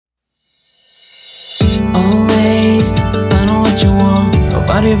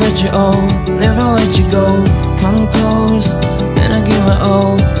nobody but you, oh, never let you go. Come close, and I give my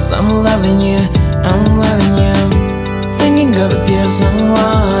all, cause I'm loving you, I'm loving you. Thinking of your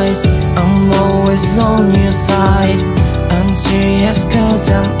sunrise, I'm always on your side. I'm serious cause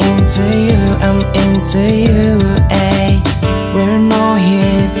I'm into you, I'm into you, ayy. We're not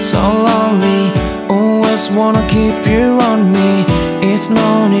here, so lonely, always wanna keep you on me. It's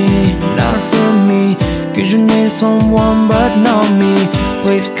no need, not for me, cause you need someone but not me.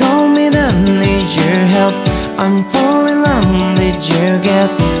 Please call me then, need your help. I'm falling in love, did you get?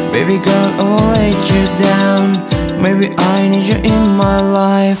 Baby girl, I won't let you down. Maybe I need you in my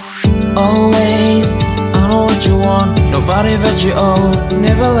life. Always, I know what you want, nobody but you, oh,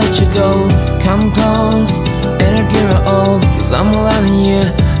 never let you go. Come close, and I'll give it all, cause I'm loving you,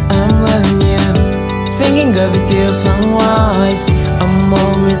 I'm loving you. Thinking of it till sunrise, I'm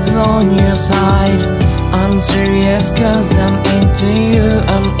always on your side. I'm serious cause I'm into you,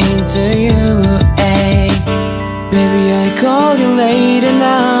 I'm into you, ayy. Baby, I call you late at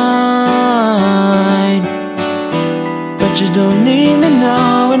night, but you don't need me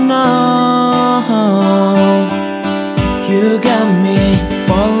now and now. You got me,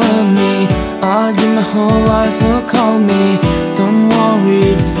 follow me, I'll give my whole life, so call me. Don't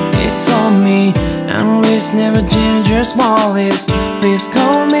worry, it's on me, and risk never change your smallest. Please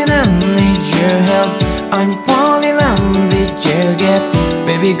call me then, need your help. I'm falling in love, did you get?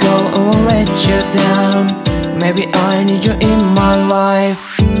 Baby girl, I won't let you down. Maybe I need you in my life.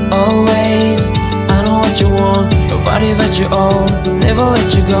 Always, I know what you want, nobody but you, oh, never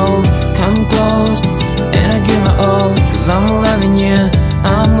let you go. Come close, and I give my all, cause I'm loving you,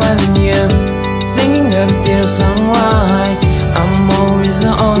 I'm loving you. Thinking of till sunrise, I'm always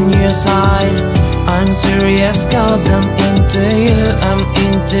on your side. I'm serious cause I'm into you, I'm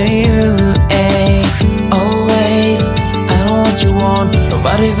into you, ayy. Always, I know what you want,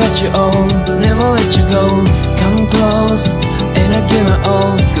 nobody but you, oh, never let you go. Come close, and I give my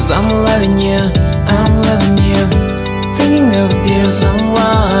all, cause I'm loving you, I'm loving you. Thinking of till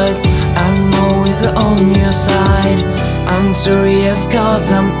sunrise, I'm always on your side. I'm serious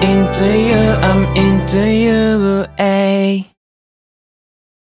cause I'm into you, ayy.